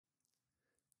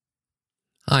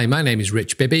Hi, my name is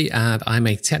Rich Bibby and I'm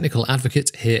a technical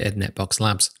advocate here at NetBox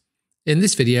Labs. In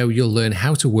this video, you'll learn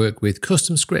how to work with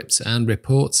custom scripts and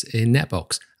reports in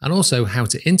NetBox, and also how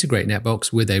to integrate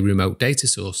NetBox with a remote data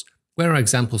source, where our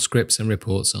example scripts and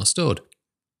reports are stored.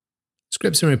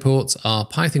 Scripts and reports are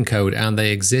Python code and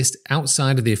they exist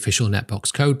outside of the official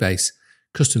NetBox codebase.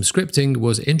 Custom scripting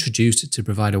was introduced to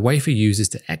provide a way for users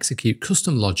to execute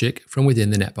custom logic from within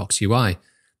the NetBox UI.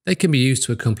 They can be used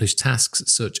to accomplish tasks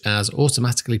such as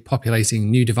automatically populating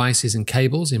new devices and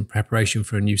cables in preparation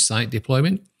for a new site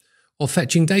deployment, or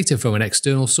fetching data from an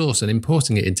external source and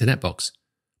importing it into NetBox.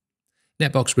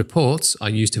 NetBox reports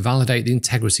are used to validate the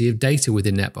integrity of data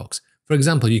within NetBox. For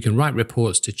example, you can write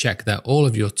reports to check that all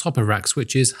of your top-of-rack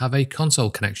switches have a console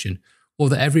connection, or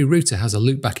that every router has a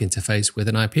loopback interface with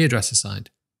an IP address assigned.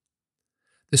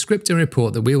 The script and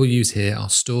report that we will use here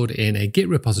are stored in a Git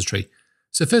repository.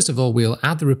 So first of all, we'll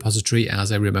add the repository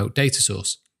as a remote data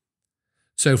source.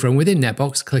 So from within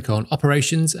NetBox, click on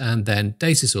Operations and then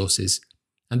Data Sources,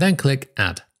 and then click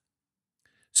Add.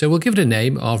 So we'll give it a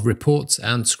name of Reports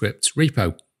and Scripts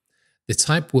repo. The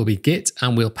type will be Git,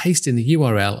 and we'll paste in the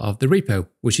URL of the repo,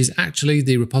 which is actually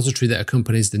the repository that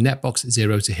accompanies the NetBox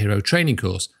Zero to Hero training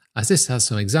course, as this has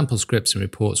some example scripts and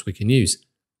reports we can use.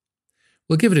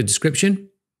 We'll give it a description.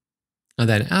 And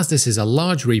then, as this is a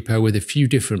large repo with a few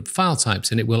different file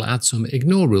types in it, we'll add some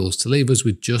ignore rules to leave us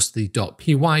with just the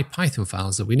 .py Python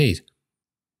files that we need.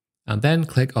 And then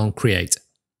click on Create.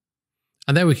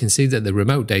 And there we can see that the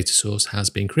remote data source has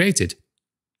been created.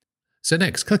 So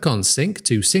next, click on Sync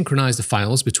to synchronize the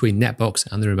files between NetBox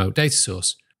and the remote data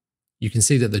source. You can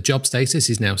see that the job status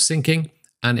is now syncing,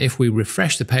 and if we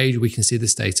refresh the page, we can see the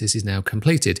status is now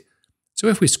completed. So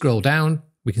if we scroll down,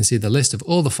 we can see the list of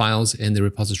all the files in the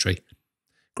repository.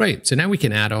 Great, so now we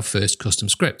can add our first custom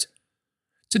script.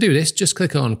 To do this, just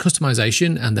click on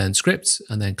Customization and then Scripts,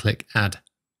 and then click Add.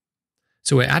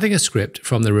 So we're adding a script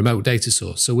from the remote data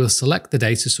source, so we'll select the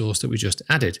data source that we just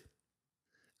added.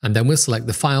 And then we'll select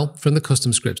the file from the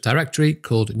custom scripts directory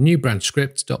called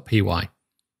newbranchscript.py.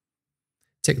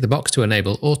 Tick the box to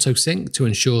enable auto-sync to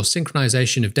ensure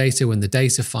synchronization of data when the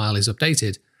data file is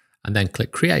updated, and then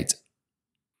click Create.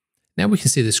 Now we can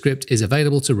see the script is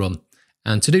available to run.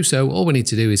 And to do so, all we need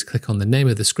to do is click on the name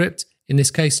of the script, in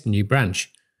this case, new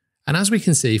branch. And as we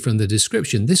can see from the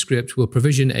description, this script will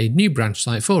provision a new branch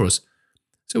site for us.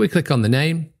 So we click on the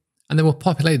name, and then we'll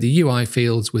populate the UI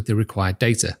fields with the required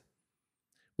data.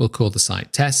 We'll call the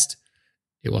site test.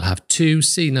 It will have 2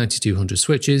 C9200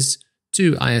 switches,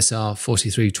 2 ISR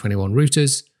 4321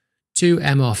 routers, 2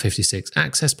 MR56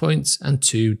 access points, and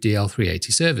 2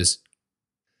 DL380 servers.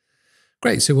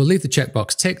 Great, so we'll leave the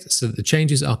checkbox ticked so that the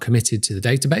changes are committed to the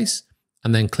database,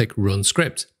 and then click Run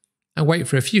Script, and wait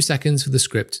for a few seconds for the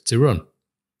script to run.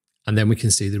 And then we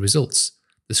can see the results.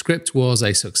 The script was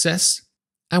a success,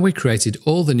 and we created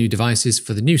all the new devices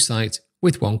for the new site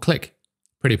with one click.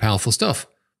 Pretty powerful stuff.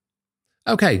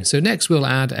 Okay, so next we'll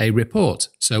add a report.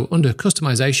 So under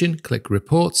Customization, click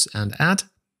Reports and Add.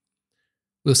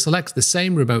 We'll select the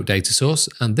same remote data source,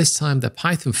 and this time the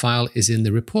Python file is in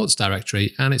the reports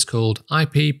directory and it's called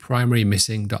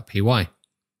ipprimarymissing.py.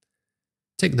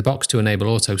 Tick the box to enable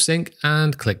auto-sync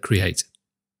and click Create.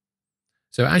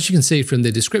 So as you can see from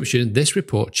the description, this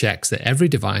report checks that every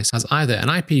device has either an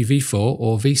IPv4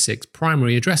 or v6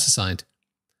 primary address assigned.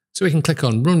 So we can click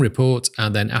on Run Report,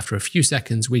 and then after a few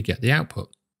seconds we get the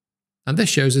output. And this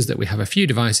shows us that we have a few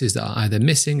devices that are either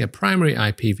missing a primary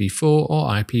IPv4 or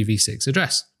IPv6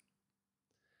 address.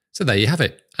 So there you have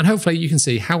it. And hopefully you can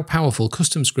see how powerful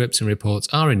custom scripts and reports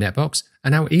are in NetBox,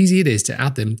 and how easy it is to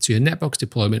add them to your NetBox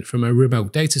deployment from a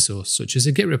remote data source such as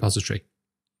a Git repository.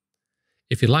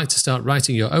 If you'd like to start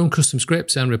writing your own custom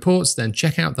scripts and reports, then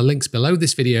check out the links below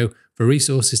this video for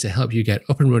resources to help you get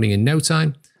up and running in no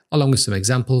time, along with some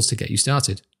examples to get you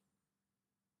started.